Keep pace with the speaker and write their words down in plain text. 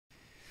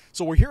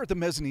So we're here at the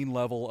mezzanine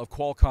level of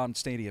Qualcomm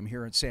Stadium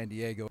here in San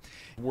Diego.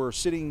 We're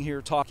sitting here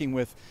talking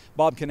with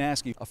Bob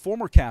Kanaski, a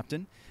former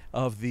captain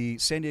of the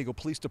San Diego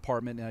Police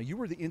Department. Now, you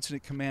were the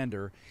incident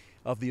commander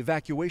of the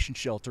evacuation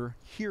shelter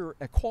here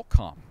at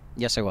Qualcomm.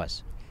 Yes, I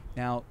was.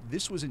 Now,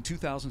 this was in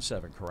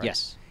 2007, correct?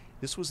 Yes.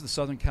 This was the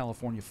Southern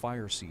California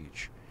fire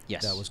siege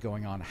that was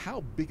going on.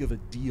 How big of a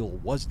deal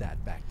was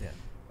that back then?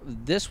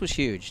 This was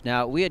huge.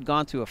 Now, we had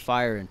gone through a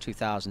fire in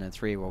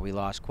 2003 where we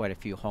lost quite a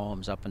few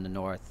homes up in the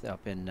north,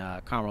 up in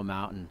Carmel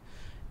Mountain,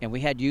 and we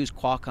had used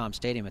Qualcomm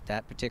Stadium at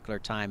that particular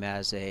time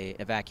as a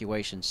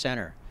evacuation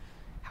center.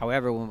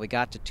 However, when we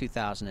got to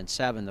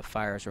 2007, the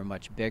fires were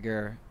much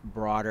bigger,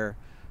 broader,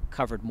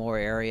 covered more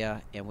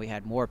area, and we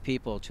had more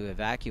people to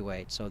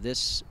evacuate. So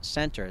this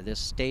center, this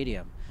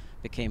stadium,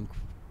 became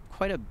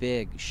quite a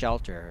big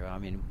shelter. I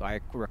mean, I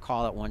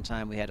recall at one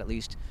time we had at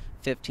least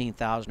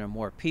 15,000 or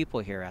more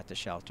people here at the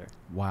shelter.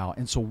 Wow.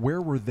 And so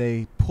where were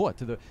they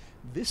put?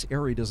 This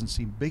area doesn't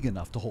seem big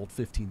enough to hold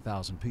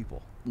 15,000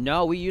 people.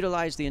 No, we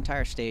utilized the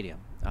entire stadium.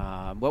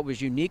 What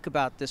was unique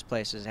about this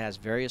place is it has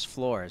various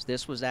floors.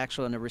 This was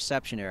actually in the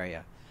reception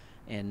area.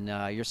 And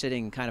you're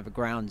sitting kind of at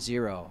ground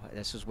zero.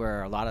 This is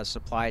where a lot of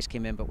supplies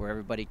came in, but where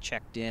everybody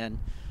checked in.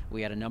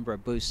 We had a number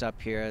of booths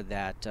up here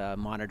that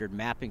monitored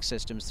mapping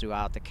systems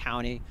throughout the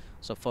county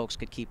so folks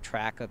could keep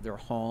track of their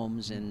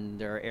homes and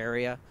their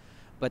area.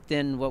 But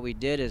then what we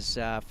did is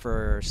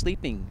for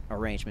sleeping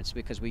arrangements,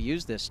 because we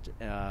used this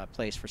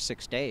place for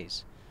 6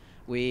 days,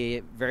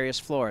 various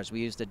floors.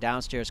 We used the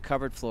downstairs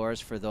covered floors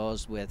for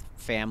those with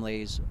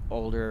families,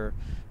 older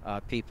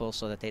people,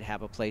 so that they'd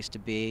have a place to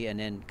be, and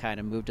then kind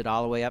of moved it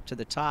all the way up to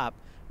the top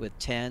with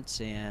tents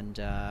and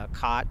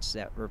cots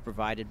that were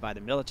provided by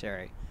the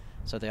military.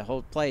 So the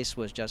whole place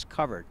was just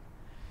covered.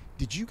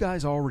 Did you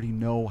guys already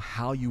know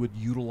how you would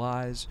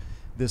utilize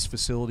this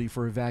facility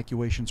for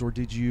evacuations, or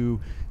did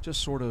you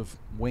just sort of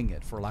wing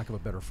it, for lack of a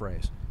better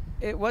phrase?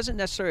 It wasn't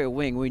necessarily a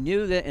wing. We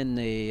knew that in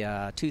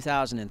the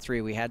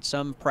 2003 we had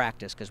some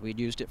practice because we'd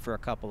used it for a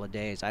couple of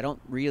days. I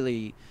don't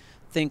really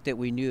think that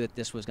we knew that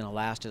this was going to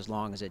last as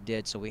long as it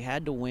did, so we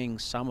had to wing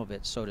some of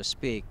it, so to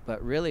speak.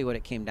 But really what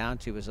it came down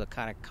to was a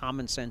kind of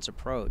common sense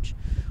approach.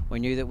 We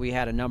knew that we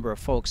had a number of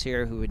folks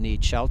here who would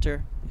need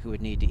shelter, who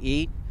would need to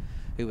eat,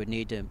 who would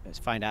need to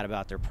find out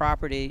about their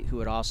property, who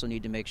would also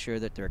need to make sure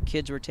that their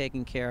kids were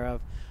taken care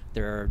of,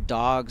 their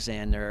dogs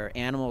and their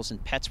animals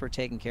and pets were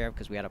taken care of,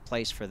 because we had a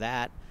place for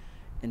that.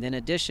 And then in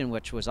addition,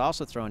 which was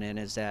also thrown in,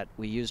 is that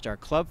we used our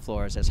club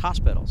floors as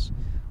hospitals.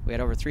 We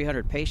had over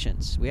 300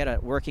 patients. We had a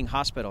working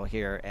hospital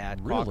here at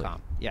Qualcomm.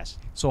 Yes.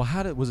 So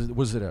was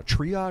it a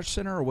triage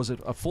center, or was it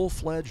a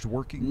full-fledged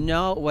working?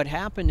 No, what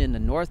happened in the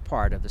north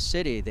part of the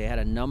city, they had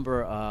a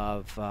number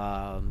of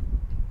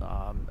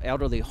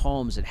elderly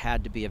homes that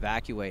had to be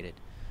evacuated,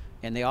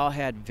 and they all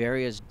had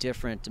various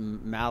different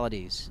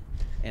maladies.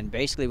 And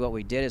basically what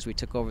we did is we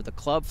took over the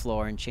club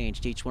floor and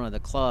changed each one of the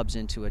clubs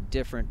into a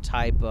different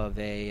type of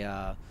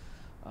a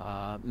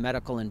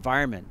medical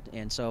environment.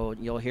 And so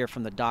you'll hear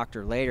from the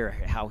doctor later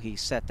how he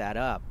set that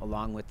up,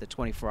 along with the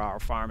 24-hour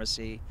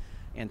pharmacy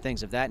and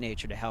things of that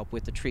nature to help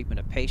with the treatment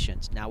of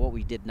patients. Now, what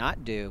we did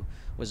not do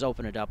was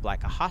open it up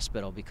like a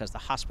hospital, because the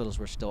hospitals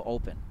were still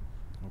open.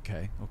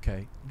 Okay,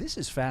 okay. This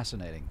is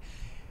fascinating.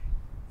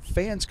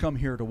 Fans come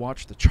here to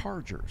watch the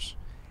Chargers,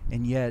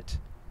 and yet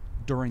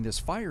during this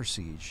fire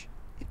siege,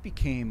 it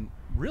became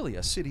really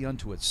a city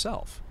unto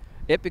itself.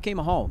 It became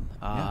a home.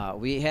 Yeah.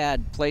 We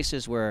had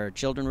places where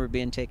children were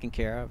being taken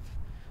care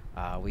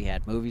of. We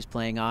had movies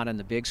playing on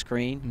the big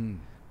screen.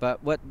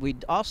 But what we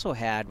also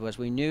had was,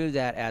 we knew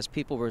that as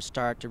people were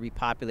start to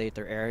repopulate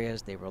their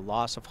areas, they were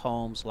loss of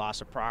homes, loss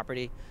of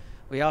property.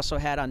 We also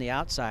had on the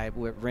outside,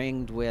 we're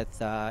ringed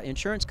with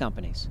insurance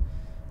companies.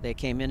 They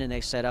came in and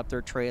they set up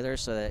their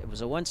trailers so that it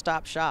was a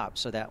one-stop shop,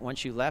 so that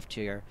once you left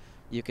here,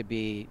 you could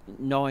be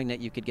knowing that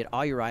you could get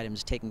all your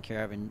items taken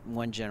care of in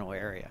one general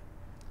area.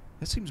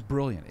 That seems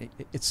brilliant.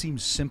 It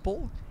seems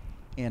simple,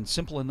 and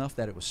simple enough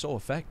that it was so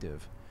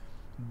effective,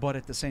 but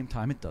at the same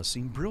time it does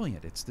seem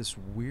brilliant. It's this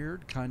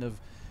weird kind of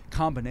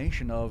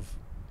combination of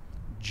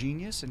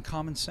genius and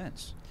common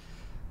sense.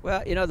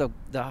 Well, you know,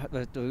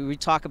 we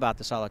talk about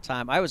this all the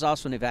time. I was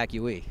also an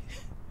evacuee.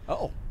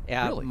 Oh,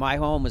 yeah, really? My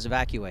home was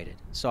evacuated.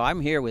 So I'm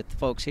here with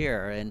folks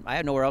here, and I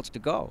had nowhere else to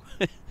go.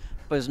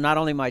 But it's not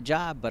only my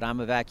job, but I'm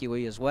an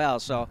evacuee as well.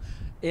 So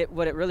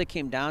what it really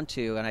came down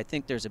to, and I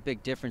think there's a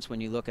big difference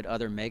when you look at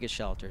other mega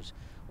shelters,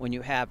 when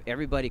you have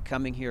everybody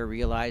coming here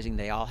realizing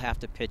they all have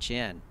to pitch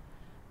in,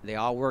 they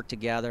all work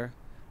together,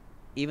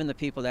 even the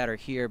people that are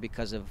here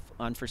because of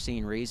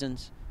unforeseen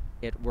reasons,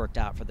 it worked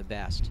out for the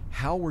best.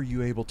 How were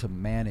you able to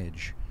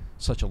manage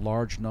such a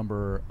large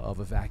number of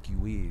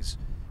evacuees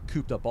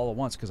cooped up all at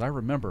once? Because I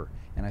remember,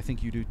 and I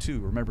think you do too,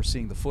 remember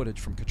seeing the footage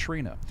from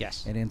Katrina.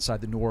 Yes. And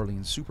inside the New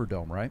Orleans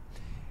Superdome, right?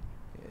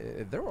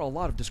 There were a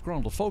lot of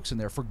disgruntled folks in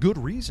there for good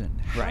reason.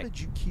 How Right. did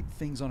you keep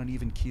things on an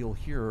even keel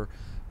here,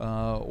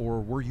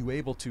 or were you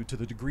able to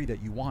the degree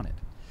that you wanted?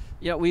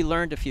 Yeah, we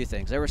learned a few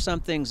things. There were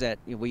some things that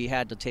we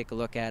had to take a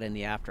look at in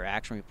the after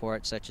action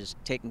report, such as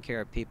taking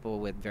care of people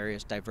with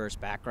various diverse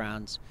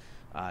backgrounds.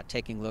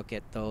 taking a look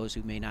at those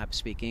who may not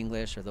speak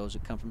English or those who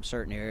come from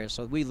certain areas.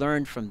 So we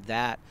learned from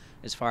that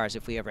as far as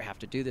if we ever have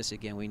to do this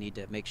again, we need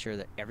to make sure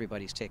that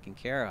everybody's taken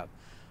care of.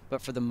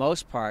 But for the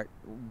most part,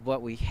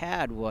 what we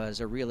had was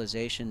a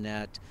realization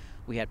that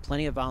we had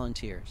plenty of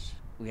volunteers.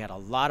 We had a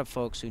lot of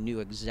folks who knew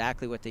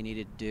exactly what they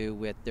needed to do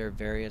with their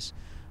various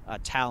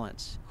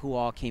talents, who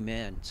all came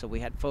in. So we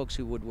had folks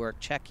who would work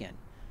check-in.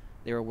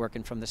 They were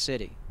working from the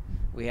city.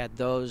 We had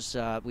those,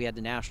 we had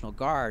the National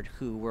Guard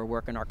who were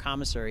working our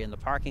commissary in the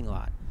parking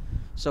lot.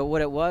 So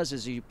what it was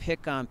is you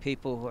pick on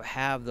people who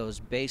have those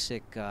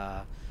basic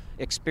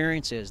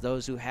experiences,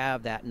 those who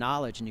have that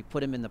knowledge, and you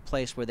put them in the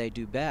place where they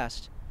do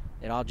best.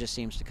 It all just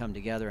seems to come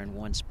together in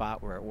one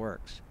spot where it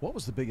works. What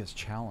was the biggest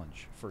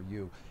challenge for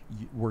you?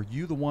 Were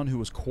you the one who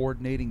was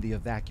coordinating the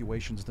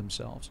evacuations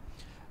themselves?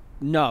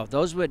 No,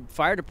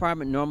 fire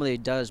department normally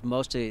does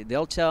mostly,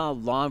 they'll tell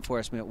law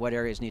enforcement what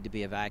areas need to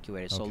be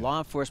evacuated. So law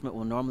enforcement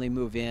will normally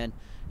move in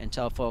and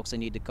tell folks they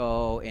need to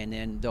go, and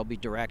then there'll be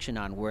direction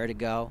on where to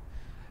go.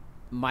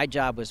 My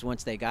job was,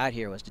 once they got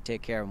here, was to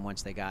take care of them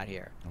once they got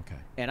here. Okay.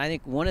 And I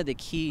think one of the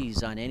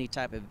keys on any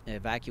type of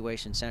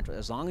evacuation center,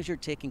 as long as you're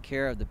taking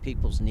care of the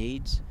people's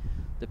needs,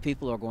 the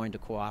people are going to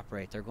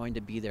cooperate. They're going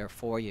to be there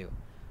for you.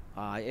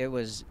 It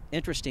was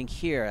interesting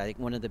here. I think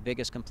one of the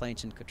biggest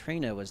complaints in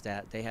Katrina was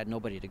that they had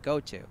nobody to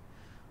go to.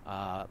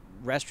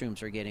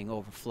 Restrooms are getting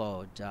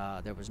overflowed.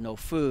 There was no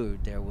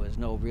food. There was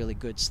no really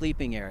good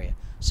sleeping area.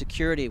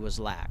 Security was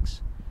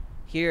lax.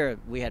 Here,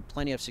 we had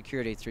plenty of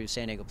security through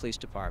San Diego Police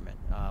Department.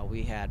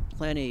 We had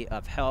plenty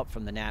of help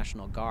from the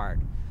National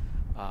Guard.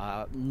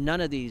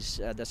 None of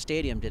these, the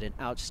stadium did an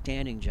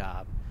outstanding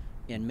job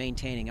in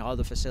maintaining all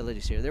the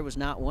facilities here. There was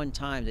not one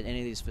time that any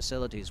of these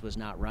facilities was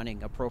not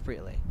running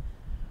appropriately.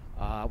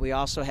 We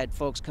also had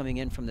folks coming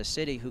in from the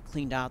city who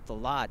cleaned out the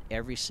lot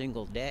every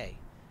single day.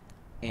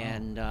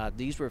 And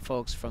these were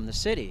folks from the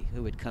city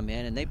who would come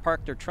in, and they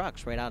parked their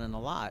trucks right out in the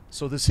lot.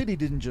 So the city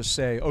didn't just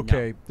say,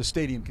 okay, No. the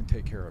stadium can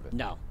take care of it.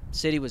 No,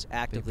 city was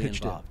actively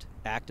pitched in. involved.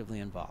 Actively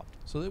involved.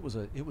 So it was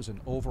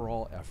an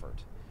overall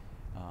effort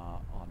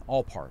on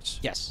all parts.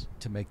 Yes.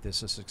 To make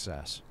this a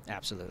success.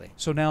 Absolutely.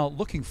 So now,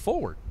 looking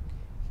forward,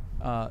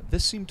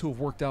 this seemed to have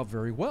worked out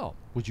very well.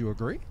 Would you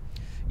agree?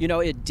 You know,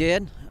 it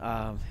did.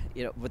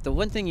 But the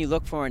one thing you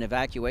look for in an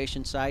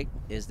evacuation site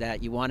is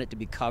that you want it to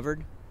be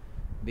covered,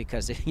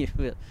 because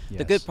the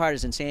good part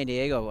is in San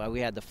Diego, we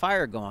had the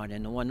fire going,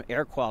 and the one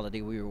air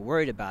quality we were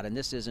worried about, and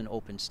this is an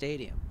open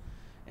stadium.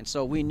 And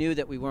so we knew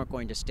that we weren't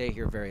going to stay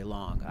here very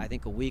long. I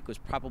think a week was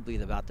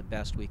probably about the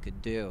best we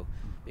could do,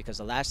 because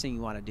the last thing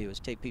you want to do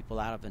is take people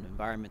out of an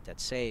environment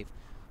that's safe,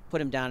 put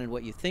them down in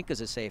what you think is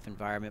a safe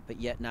environment,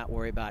 but yet not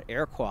worry about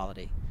air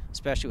quality,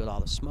 especially with all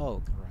the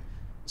smoke. Right.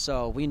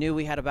 So we knew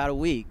we had about a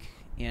week,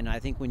 and I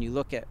think when you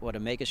look at what a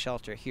mega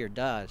shelter here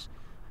does,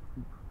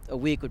 a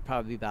week would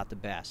probably be about the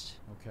best.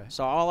 Okay.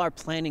 So all our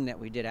planning that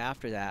we did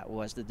after that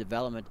was the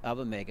development of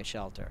a mega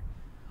shelter.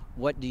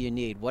 What do you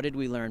need? What did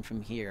we learn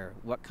from here?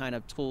 What kind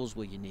of tools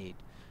will you need?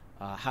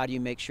 How do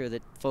you make sure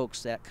that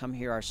folks that come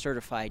here are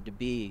certified to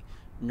be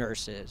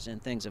nurses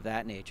and things of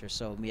that nature?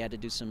 So we had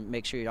to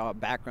make sure all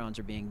backgrounds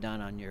are being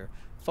done on your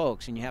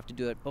folks, and you have to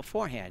do it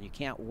beforehand. You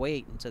can't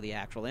wait until the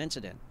actual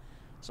incident.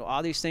 So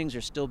all these things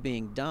are still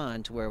being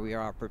done to where we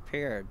are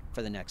prepared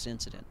for the next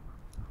incident.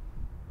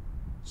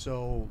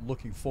 So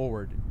looking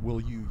forward, will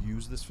you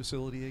use this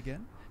facility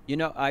again? You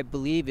know, I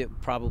believe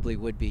it probably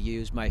would be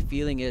used. My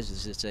feeling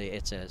is it's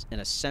in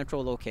a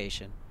central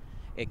location.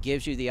 It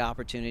gives you the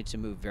opportunity to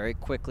move very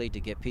quickly to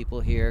get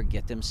people here,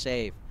 get them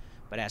safe.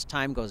 But as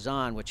time goes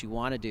on, what you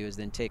want to do is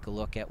then take a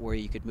look at where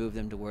you could move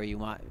them to where you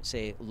want,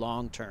 say,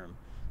 long-term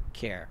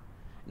care.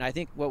 And I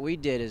think what we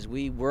did is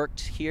we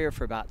worked here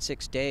for about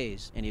 6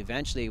 days, and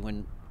eventually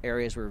when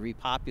areas were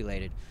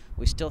repopulated,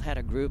 we still had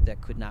a group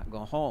that could not go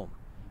home.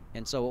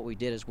 And so what we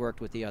did is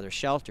worked with the other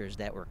shelters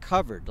that were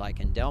covered,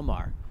 like in Del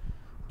Mar,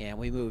 and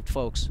we moved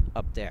folks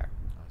up there.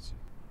 I see.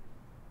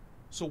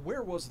 So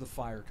where was the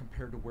fire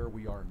compared to where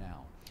we are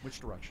now? Which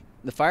direction?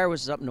 The fire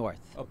was up north.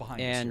 Up behind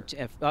and us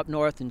here. Up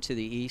north and to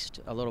the east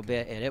a little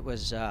bit, and it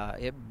was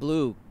it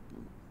blew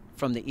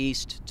from the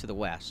east to the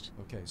west.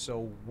 Okay,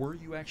 so were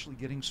you actually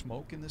getting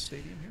smoke in this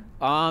stadium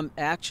here?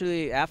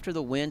 Actually, after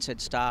the winds had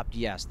stopped,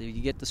 yes,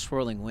 you get the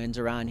swirling winds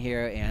around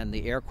here, and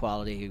the air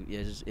quality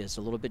is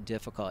a little bit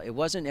difficult. It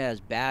wasn't as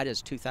bad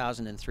as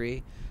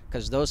 2003,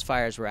 because those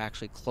fires were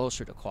actually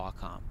closer to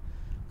Qualcomm.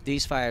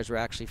 These fires were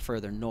actually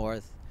further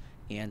north,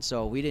 and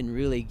so we didn't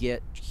really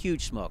get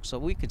huge smoke. So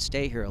we could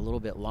stay here a little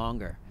bit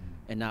longer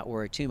and not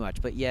worry too much,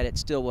 but yet it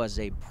still was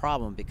a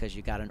problem because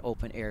you got an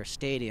open air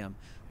stadium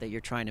that you're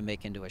trying to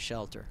make into a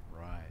shelter.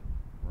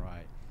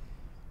 Right.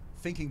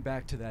 Thinking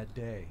back to that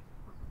day.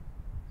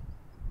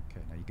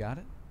 Okay, now you got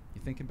it?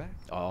 You thinking back?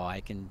 Oh,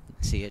 I can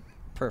see it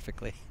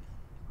perfectly.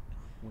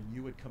 When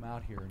you would come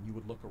out here and you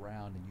would look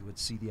around and you would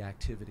see the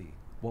activity,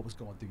 what was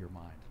going through your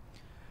mind?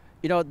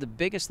 You know, the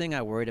biggest thing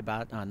I worried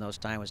about on those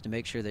times was to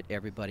make sure that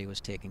everybody was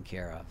taken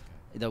care of.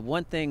 Okay. The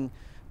one thing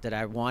that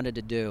I wanted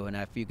to do, and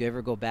if you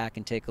ever go back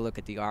and take a look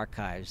at the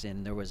archives,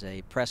 and there was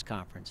a press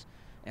conference,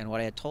 And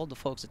what I had told the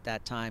folks at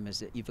that time is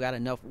that you've got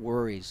enough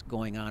worries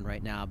going on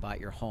right now about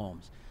your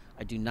homes.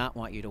 I do not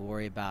want you to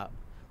worry about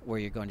where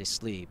you're going to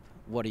sleep,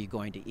 what are you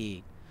going to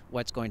eat,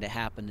 what's going to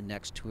happen the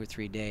next 2 or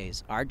 3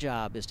 days. Our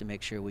job is to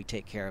make sure we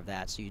take care of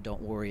that so you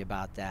don't worry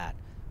about that.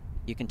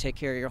 You can take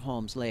care of your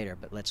homes later,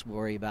 but let's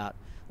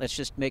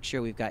just make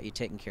sure we've got you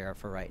taken care of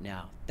for right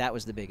now. That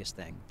was the biggest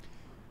thing.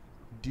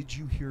 Did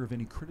you hear of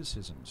any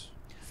criticisms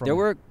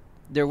from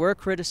There were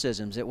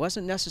criticisms. It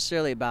wasn't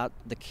necessarily about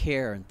the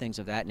care and things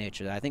of that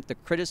nature. I think the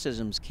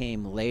criticisms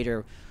came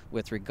later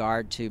with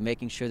regard to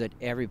making sure that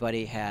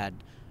everybody had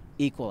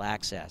equal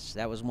access.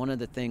 That was one of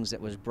the things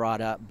that was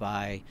brought up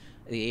by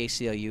the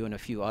ACLU and a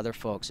few other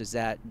folks, is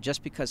that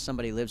just because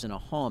somebody lives in a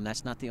home,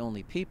 that's not the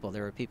only people.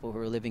 There are people who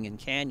are living in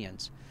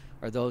canyons,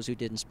 or those who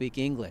didn't speak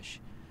English.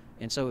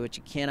 And so what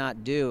you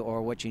cannot do,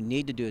 or what you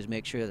need to do, is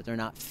make sure that they're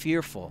not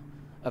fearful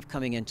of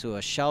coming into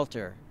a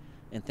shelter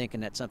and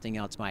thinking that something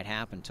else might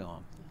happen to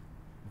them.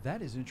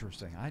 That is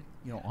interesting.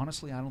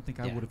 Honestly, I don't think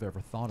I would have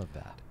ever thought of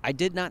that. I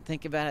did not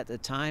think about it at the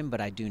time,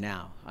 but I do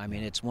now. I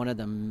mean, it's one of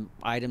the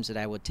items that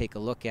I would take a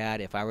look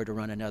at if I were to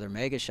run another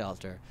mega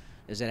shelter,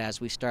 is that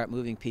as we start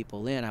moving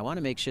people in, I want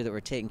to make sure that we're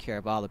taking care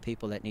of all the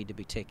people that need to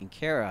be taken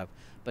care of,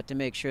 but to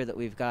make sure that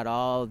we've got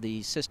all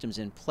the systems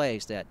in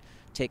place that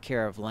take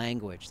care of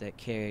language, that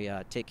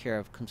take care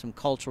of some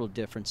cultural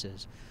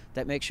differences,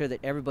 that make sure that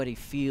everybody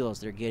feels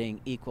they're getting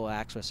equal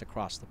access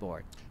across the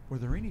board. Were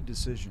there any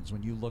decisions,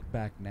 when you look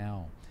back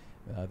now,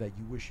 that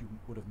you wish you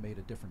would have made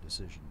a different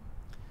decision?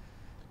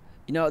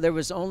 There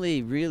was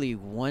only really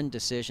one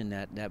decision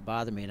that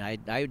bothered me, and I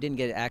didn't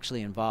get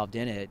actually involved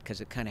in it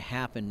because it kind of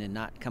happened and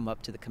not come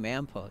up to the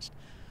command post.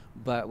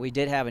 But we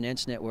did have an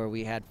incident where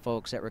we had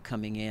folks that were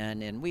coming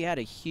in, and we had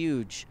a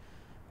huge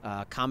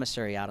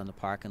commissary out on the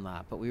parking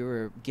lot, but we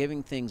were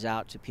giving things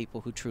out to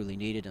people who truly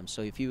needed them.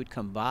 So if you would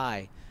come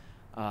by,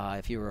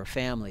 if you were a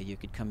family, you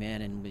could come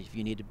in, and if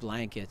you needed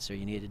blankets or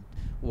you needed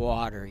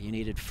water, you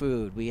needed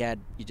food, you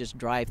just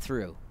drive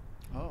through.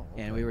 Oh,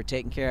 okay. And we were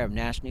taking care of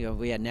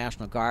we had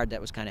National Guard that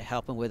was kind of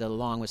helping with it,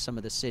 along with some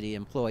of the city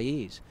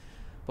employees.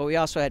 But we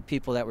also had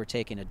people that were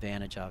taking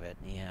advantage of it.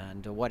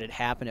 And what had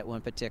happened at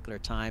one particular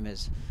time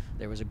is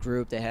there was a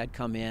group that had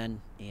come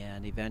in,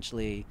 and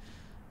eventually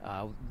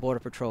Border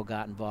Patrol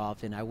got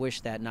involved, and I wish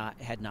that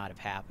had not have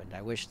happened.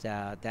 I wish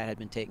that had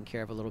been taken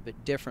care of a little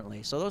bit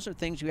differently. So those are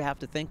things you have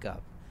to think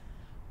of.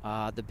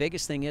 The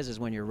biggest thing is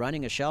when you're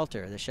running a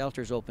shelter, the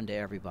shelter's open to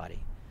everybody,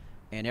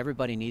 and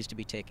everybody needs to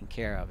be taken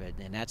care of it.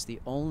 And that's the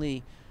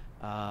only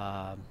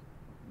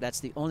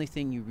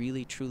thing you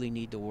really truly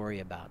need to worry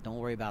about. Don't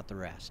worry about the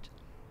rest.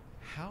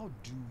 How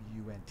do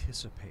you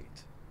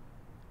anticipate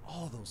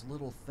all those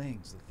little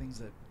things, the things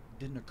that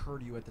didn't occur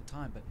to you at the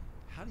time, but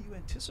how do you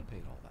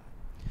anticipate all that?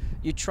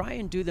 You try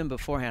and do them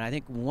beforehand. I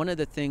think one of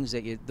the things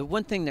the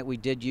one thing that we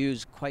did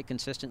use quite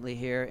consistently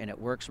here, and it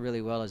works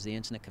really well, is the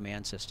incident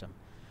command system.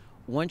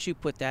 Once you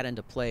put that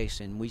into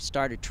place, and we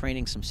started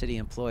training some city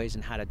employees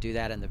in how to do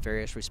that and the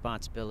various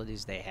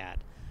responsibilities they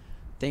had,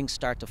 things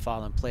start to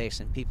fall in place,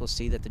 and people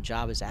see that the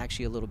job is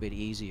actually a little bit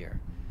easier.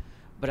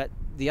 But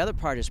the other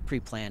part is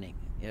pre-planning.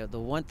 The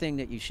one thing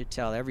that you should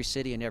tell every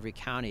city and every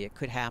county, it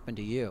could happen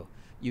to you.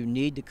 You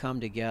need to come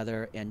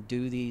together and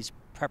do these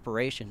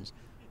preparations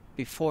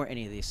before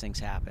any of these things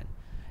happen.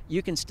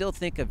 You can still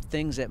think of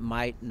things that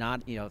might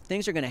not,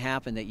 things are going to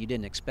happen that you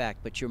didn't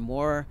expect, but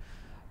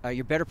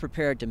you're better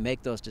prepared to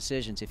make those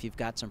decisions if you've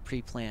got some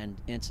pre-planned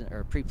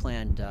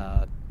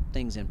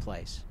things in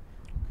place.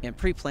 And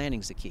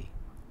pre-planning is the key.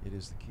 It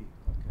is the key.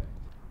 Okay.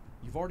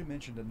 You've already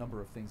mentioned a number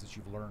of things that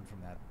you've learned from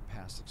that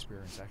past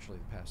experience, actually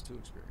the past two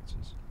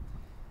experiences.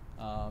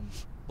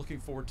 Looking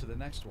forward to the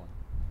next one.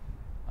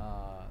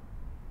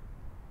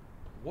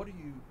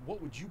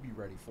 What would you be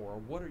ready for, or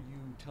what are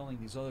you telling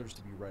these others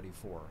to be ready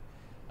for?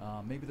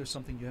 Maybe there's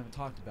something you haven't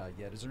talked about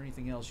yet. Is there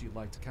anything else you'd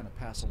like to kind of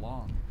pass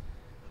along?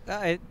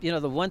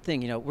 The one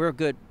thing, we're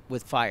good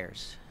with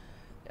fires.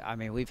 I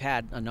mean, we've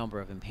had a number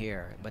of them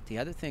here, but the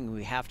other thing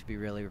we have to be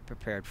really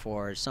prepared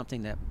for is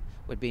something that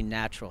would be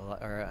natural,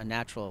 or a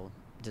natural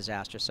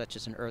disaster, such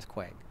as an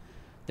earthquake.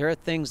 There are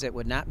things that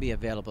would not be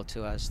available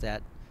to us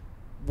that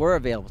were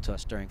available to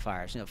us during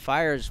fires.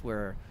 Fires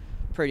were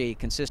pretty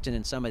consistent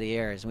in some of the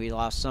areas. We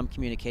lost some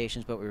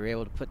communications, but we were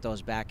able to put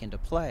those back into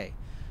play.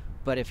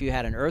 But if you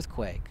had an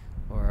earthquake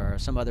or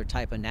some other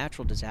type of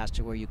natural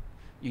disaster where you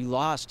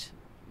lost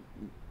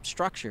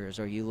structures,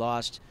 or you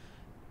lost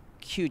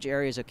huge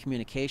areas of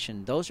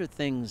communication, those are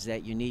things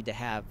that you need to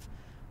have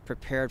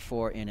prepared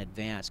for in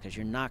advance, because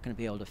you're not going to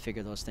be able to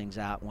figure those things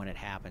out when it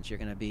happens. You're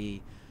going to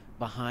be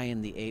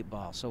behind the 8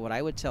 ball. So what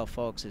I would tell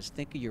folks is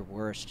think of your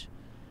worst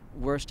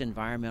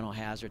environmental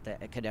hazard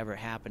that could ever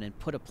happen, and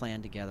put a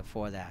plan together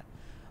for that.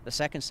 The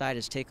second side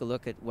is take a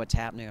look at what's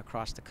happening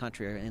across the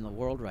country or in the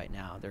world right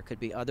now. There could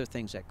be other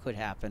things that could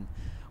happen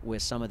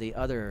with some of the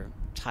other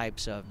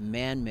types of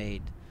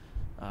man-made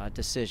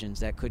decisions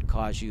that could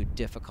cause you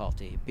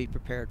difficulty. Be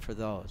prepared for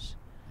those.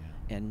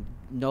 Yeah. And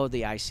know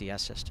the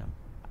ICS system.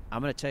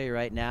 I'm going to tell you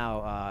right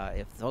now,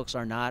 if folks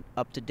are not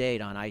up to date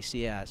on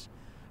ICS,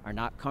 are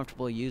not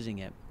comfortable using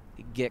it,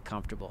 get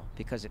comfortable,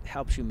 because it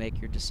helps you make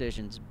your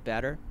decisions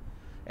better.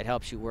 It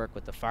helps you work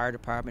with the fire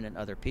department and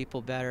other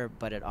people better,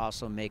 but it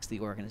also makes the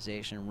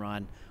organization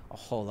run a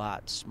whole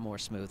lot more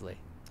smoothly.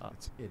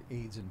 It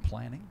aids in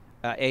planning?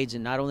 Aids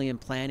in not only in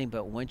planning,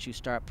 but once you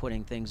start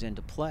putting things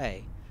into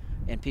play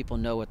and people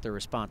know what their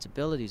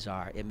responsibilities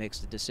are, it makes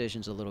the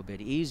decisions a little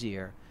bit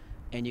easier,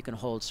 and you can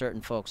hold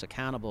certain folks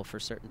accountable for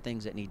certain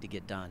things that need to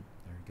get done.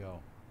 There you go.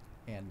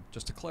 And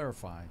just to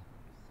clarify,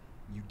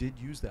 you did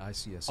use the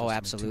ICS system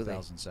absolutely. in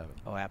 2007.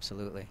 Oh,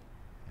 absolutely.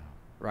 Yeah.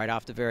 Right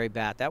off the very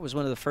bat. That was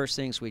one of the first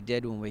things we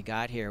did when we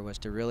got here, was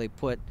to really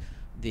put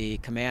the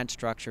command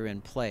structure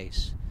in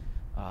place,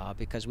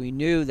 because we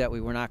knew that we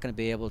were not going to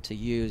be able to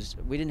use,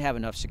 we didn't have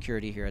enough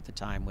security here at the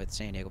time with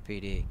San Diego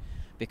PD,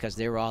 because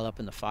they were all up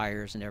in the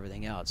fires and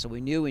everything else. So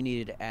we knew we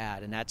needed to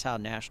add, and that's how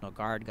National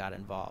Guard got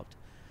involved.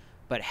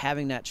 But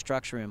having that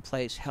structure in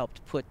place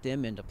helped put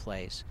them into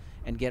place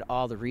and get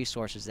all the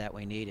resources that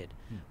we needed.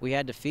 We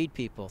had to feed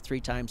people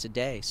 3 times a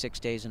day, 6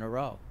 days in a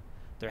row.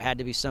 There had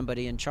to be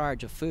somebody in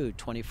charge of food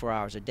 24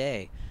 hours a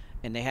day,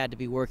 and they had to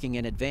be working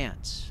in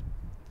advance.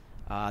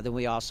 Then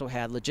we also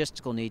had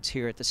logistical needs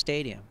here at the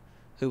stadium,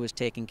 who was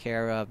taking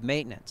care of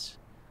maintenance.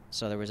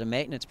 So there was a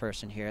maintenance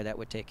person here that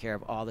would take care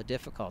of all the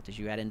difficulties.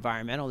 You had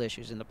environmental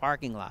issues in the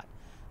parking lot.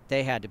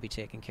 They had to be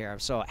taken care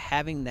of. So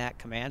having that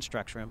command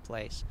structure in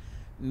place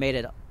made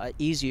it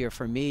easier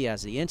for me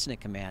as the incident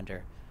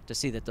commander to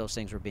see that those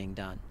things were being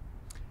done.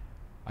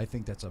 I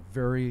think that's a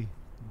very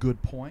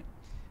good point,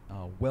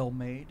 well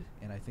made,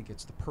 and I think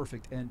it's the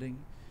perfect ending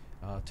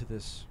to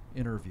this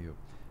interview.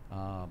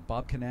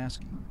 Bob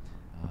Kanaski,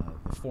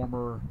 the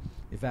former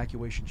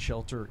evacuation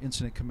shelter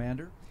incident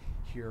commander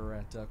here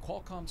at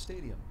Qualcomm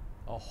Stadium.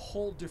 A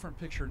whole different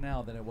picture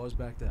now than it was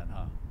back then,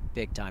 huh?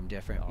 Big time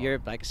different. Oh. You're,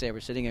 like I say, we're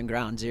sitting in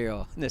ground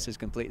zero. This is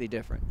completely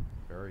different.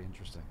 Very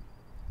interesting.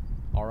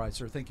 All right,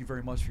 sir, thank you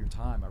very much for your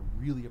time. I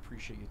really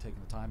appreciate you taking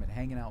the time and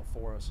hanging out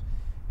for us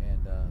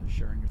and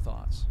sharing your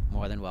thoughts.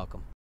 More than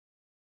welcome.